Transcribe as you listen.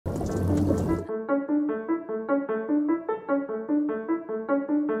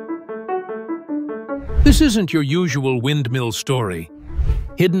This isn't your usual windmill story.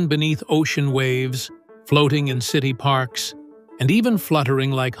 Hidden beneath ocean waves, floating in city parks, and even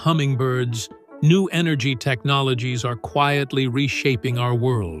fluttering like hummingbirds, new energy technologies are quietly reshaping our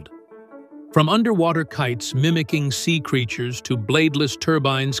world. From underwater kites mimicking sea creatures to bladeless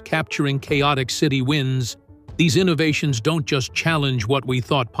turbines capturing chaotic city winds, these innovations don't just challenge what we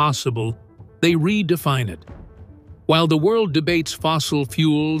thought possible, they redefine it. While the world debates fossil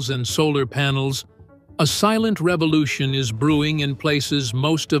fuels and solar panels, a silent revolution is brewing in places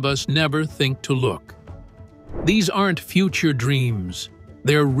most of us never think to look. These aren't future dreams,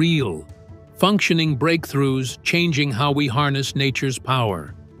 they're real, functioning breakthroughs changing how we harness nature's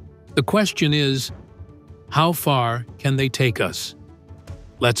power. The question is, how far can they take us?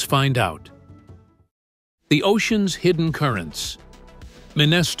 Let's find out. The ocean's hidden currents.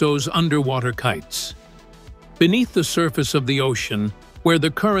 Minestos underwater kites. Beneath the surface of the ocean, where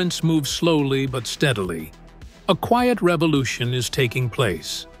the currents move slowly but steadily, a quiet revolution is taking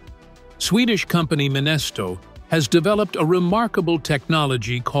place. Swedish company Minesto has developed a remarkable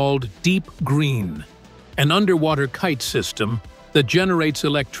technology called Deep Green, an underwater kite system that generates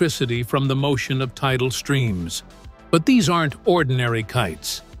electricity from the motion of tidal streams. But these aren't ordinary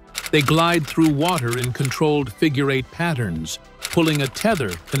kites. They glide through water in controlled figure-8 patterns, pulling a tether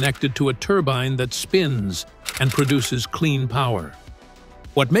connected to a turbine that spins and produces clean power.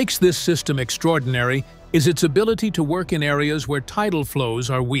 What makes this system extraordinary is its ability to work in areas where tidal flows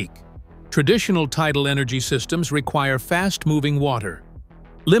are weak. Traditional tidal energy systems require fast-moving water,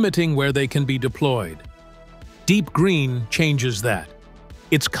 limiting where they can be deployed. Deep Green changes that.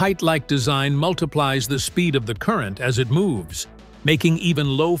 Its kite-like design multiplies the speed of the current as it moves, making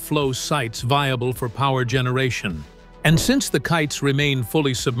even low-flow sites viable for power generation. And since the kites remain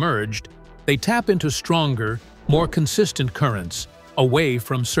fully submerged, they tap into stronger, more consistent currents, away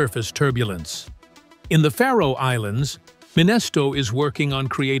from surface turbulence. In the Faroe Islands, Minesto is working on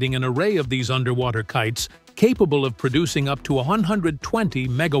creating an array of these underwater kites capable of producing up to 120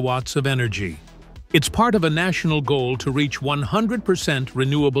 megawatts of energy. It's part of a national goal to reach 100%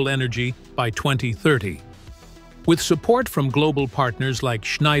 renewable energy by 2030. With support from global partners like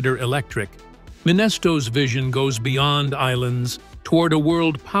Schneider Electric, Minesto's vision goes beyond islands toward a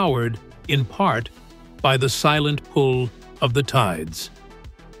world powered, in part, by the silent pull of the tides.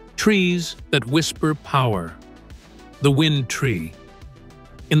 Trees that whisper power. The wind tree.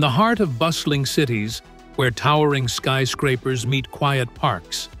 In the heart of bustling cities, where towering skyscrapers meet quiet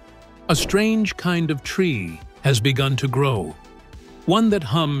parks, a strange kind of tree has begun to grow, one that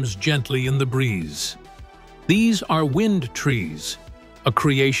hums gently in the breeze. These are wind trees, a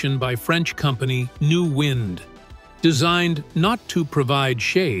creation by French company OWind, designed not to provide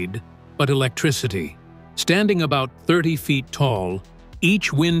shade, but electricity. Standing about 30 feet tall,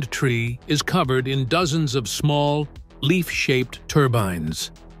 each wind tree is covered in dozens of small, leaf-shaped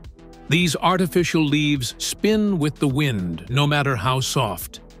turbines. These artificial leaves spin with the wind, no matter how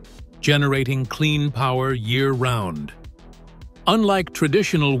soft, generating clean power year-round. Unlike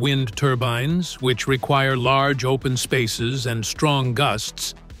traditional wind turbines, which require large open spaces and strong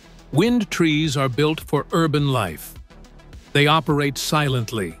gusts, wind trees are built for urban life. They operate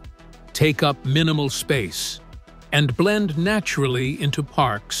silently, take up minimal space, and blend naturally into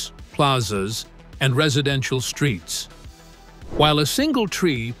parks, plazas, and residential streets. While a single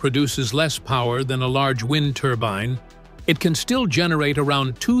tree produces less power than a large wind turbine, it can still generate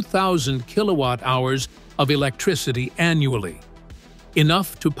around 2,000 kilowatt-hours of electricity annually,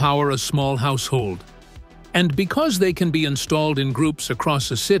 enough to power a small household. And because they can be installed in groups across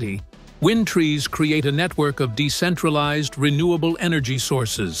a city, wind trees create a network of decentralized, renewable energy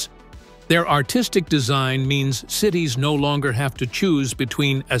sources. Their artistic design means cities no longer have to choose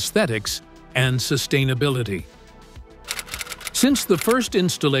between aesthetics and sustainability. Since the first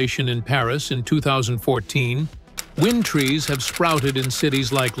installation in Paris in 2014, wind trees have sprouted in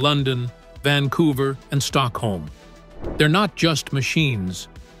cities like London, Vancouver, and Stockholm. They're not just machines,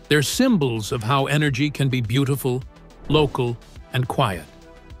 they're symbols of how energy can be beautiful, local, and quiet.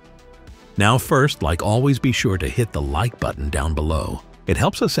 Now first, like always, be sure to hit the like button down below. It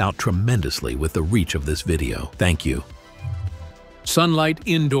helps us out tremendously with the reach of this video. Thank you. Sunlight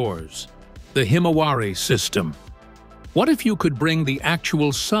indoors. The Himawari system. What if you could bring the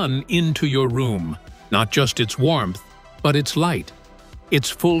actual sun into your room? Not just its warmth, but its light, its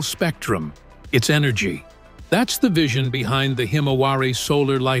full spectrum, its energy. That's the vision behind the Himawari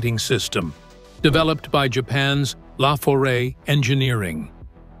solar lighting system, developed by Japan's La Forêt Engineering.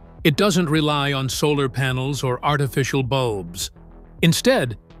 It doesn't rely on solar panels or artificial bulbs.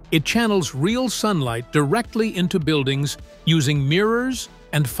 Instead, it channels real sunlight directly into buildings using mirrors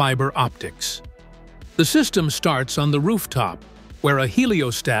and fiber optics. The system starts on the rooftop, where a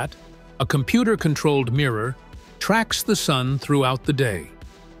heliostat, a computer-controlled mirror, tracks the sun throughout the day.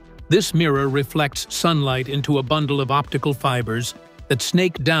 This mirror reflects sunlight into a bundle of optical fibers that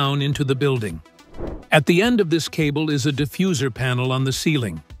snake down into the building. At the end of this cable is a diffuser panel on the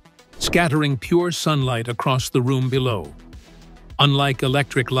ceiling, scattering pure sunlight across the room below. Unlike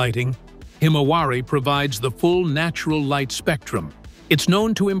electric lighting, Himawari provides the full natural light spectrum. It's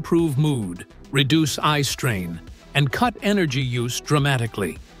known to improve mood, reduce eye strain, and cut energy use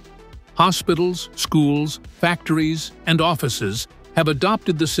dramatically. Hospitals, schools, factories, and offices have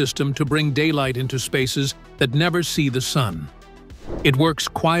adopted the system to bring daylight into spaces that never see the sun. It works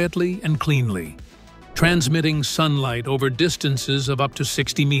quietly and cleanly, transmitting sunlight over distances of up to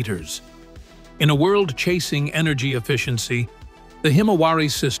 60 meters. In a world chasing energy efficiency, the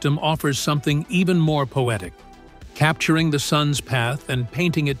Himawari system offers something even more poetic, capturing the sun's path and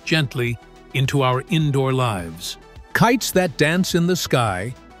painting it gently into our indoor lives. Kites that dance in the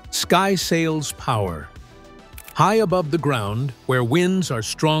sky, sky sails power. High above the ground, where winds are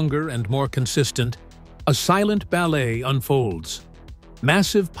stronger and more consistent, a silent ballet unfolds.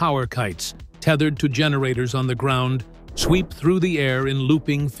 Massive power kites, tethered to generators on the ground, sweep through the air in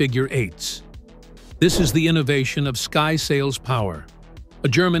looping figure eights. This is the innovation of Sky Sails Power, a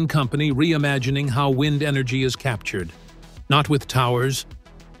German company reimagining how wind energy is captured, not with towers,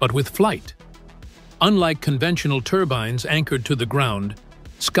 but with flight. Unlike conventional turbines anchored to the ground,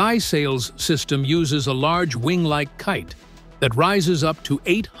 Sky Sails' system uses a large wing-like kite that rises up to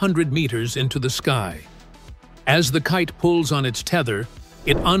 800 meters into the sky. As the kite pulls on its tether,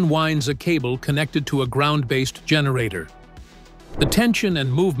 it unwinds a cable connected to a ground-based generator. The tension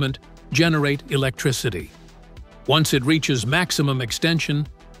and movement generate electricity. Once it reaches maximum extension,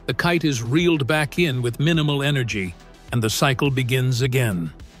 the kite is reeled back in with minimal energy, and the cycle begins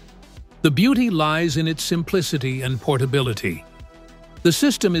again. The beauty lies in its simplicity and portability. The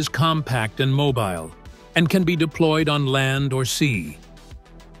system is compact and mobile, and can be deployed on land or sea.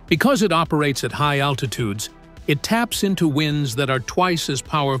 Because it operates at high altitudes, it taps into winds that are twice as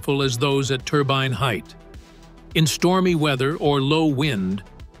powerful as those at turbine height. In stormy weather or low wind,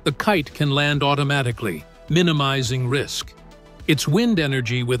 the kite can land automatically, minimizing risk. It's wind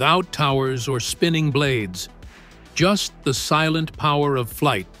energy without towers or spinning blades, just the silent power of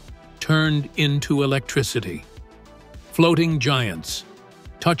flight turned into electricity. Floating giants,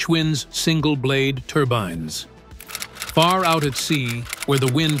 TireeWind's single-blade turbines. Far out at sea, where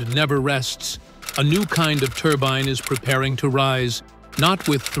the wind never rests, a new kind of turbine is preparing to rise, not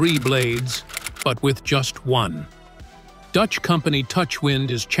with 3 blades, but with just one. Dutch company TireeWind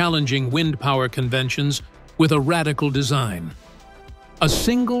is challenging wind power conventions with a radical design. A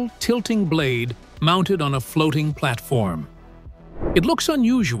single tilting blade mounted on a floating platform. It looks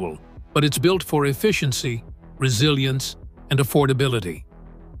unusual, but it's built for efficiency, resilience, and affordability.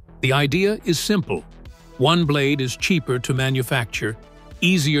 The idea is simple. One blade is cheaper to manufacture,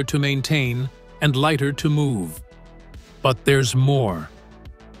 easier to maintain, and lighter to move. But there's more.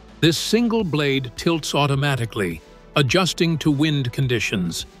 This single blade tilts automatically, adjusting to wind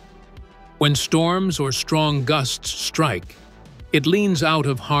conditions. When storms or strong gusts strike, it leans out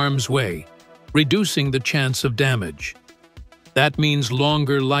of harm's way, reducing the chance of damage. That means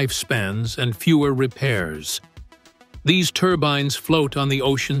longer lifespans and fewer repairs. These turbines float on the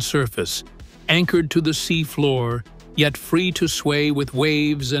ocean surface, anchored to the sea floor, yet free to sway with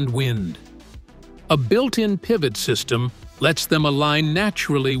waves and wind. A built-in pivot system lets them align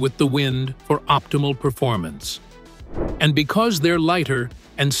naturally with the wind for optimal performance. And because they're lighter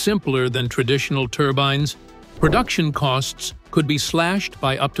and simpler than traditional turbines, production costs could be slashed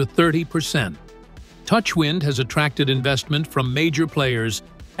by up to 30%. TireeWind has attracted investment from major players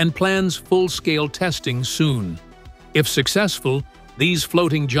and plans full-scale testing soon. If successful, these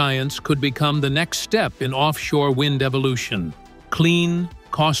floating giants could become the next step in offshore wind evolution, clean,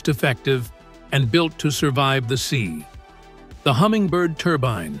 cost-effective, and built to survive the sea. The Hummingbird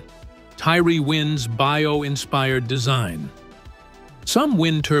Turbine, TireeWind's bio-inspired design. Some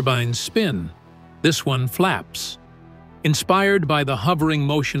wind turbines spin, this one flaps. Inspired by the hovering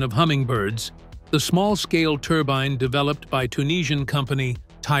motion of hummingbirds, the small-scale turbine developed by Tunisian company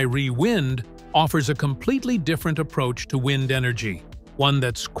TireeWind offers a completely different approach to wind energy, one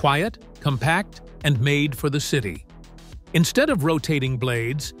that's quiet, compact, and made for the city. Instead of rotating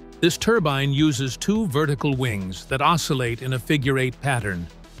blades, this turbine uses 2 vertical wings that oscillate in a figure-8 pattern,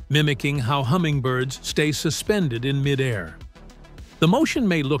 mimicking how hummingbirds stay suspended in midair. The motion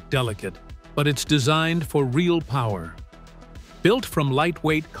may look delicate, but it's designed for real power. Built from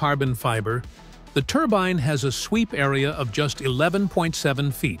lightweight carbon fiber, the turbine has a sweep area of just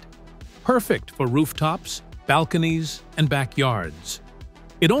 11.7 feet. perfect for rooftops, balconies, and backyards.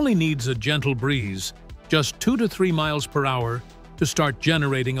 It only needs a gentle breeze, just 2 to 3 miles per hour, to start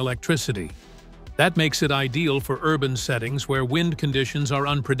generating electricity. That makes it ideal for urban settings where wind conditions are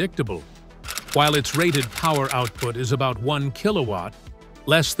unpredictable. While its rated power output is about 1 kilowatt,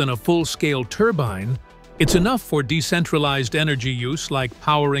 less than a full-scale turbine, it's enough for decentralized energy use like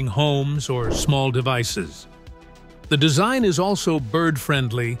powering homes or small devices. The design is also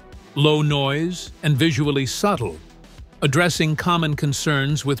bird-friendly, low noise, and visually subtle, addressing common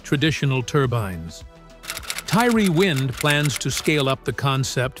concerns with traditional turbines. TireeWind plans to scale up the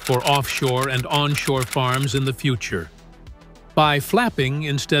concept for offshore and onshore farms in the future. By flapping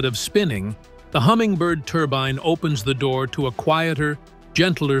instead of spinning, the Hummingbird Turbine opens the door to a quieter,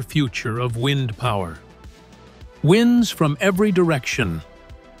 gentler future of wind power. Winds from every direction.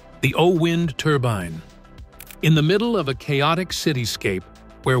 The OWind Turbine. In the middle of a chaotic cityscape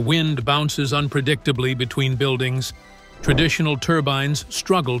where wind bounces unpredictably between buildings, traditional turbines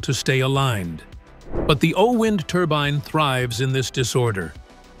struggle to stay aligned. But the OWind Turbine thrives in this disorder.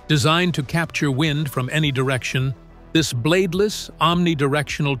 Designed to capture wind from any direction, this bladeless,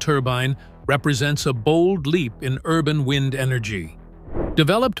 omnidirectional turbine represents a bold leap in urban wind energy.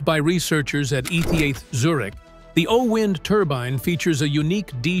 Developed by researchers at ETH Zurich, the OWind Turbine features a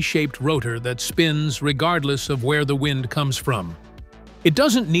unique D-shaped rotor that spins regardless of where the wind comes from. It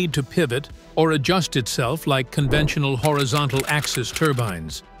doesn't need to pivot or adjust itself like conventional horizontal axis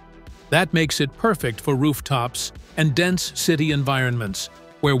turbines. That makes it perfect for rooftops and dense city environments,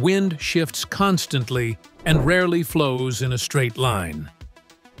 where wind shifts constantly and rarely flows in a straight line.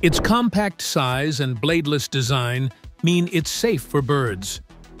 Its compact size and bladeless design mean it's safe for birds,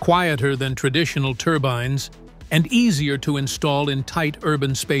 quieter than traditional turbines, and easier to install in tight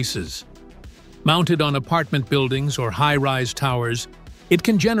urban spaces. Mounted on apartment buildings or high-rise towers, it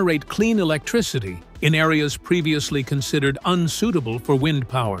can generate clean electricity in areas previously considered unsuitable for wind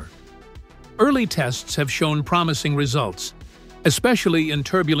power. Early tests have shown promising results, especially in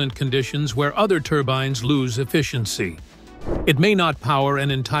turbulent conditions where other turbines lose efficiency. It may not power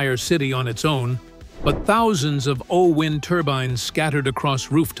an entire city on its own, but thousands of OWind turbines scattered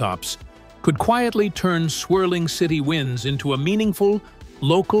across rooftops could quietly turn swirling city winds into a meaningful,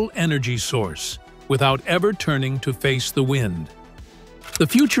 local energy source without ever turning to face the wind. The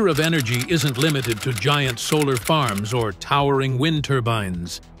future of energy isn't limited to giant solar farms or towering wind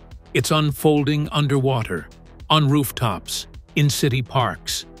turbines. It's unfolding underwater, on rooftops, in city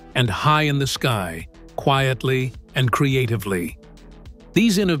parks, and high in the sky, quietly and creatively.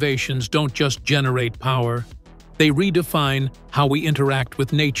 These innovations don't just generate power, they redefine how we interact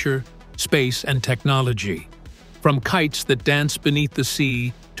with nature, space, and technology. From kites that dance beneath the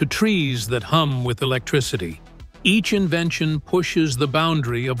sea to trees that hum with electricity, each invention pushes the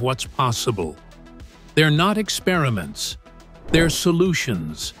boundary of what's possible. They're not experiments, they're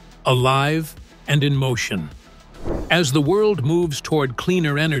solutions, alive and in motion. As the world moves toward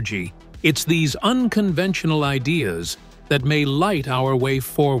cleaner energy, it's these unconventional ideas that may light our way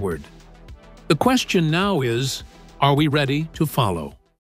forward. The question now is, are we ready to follow?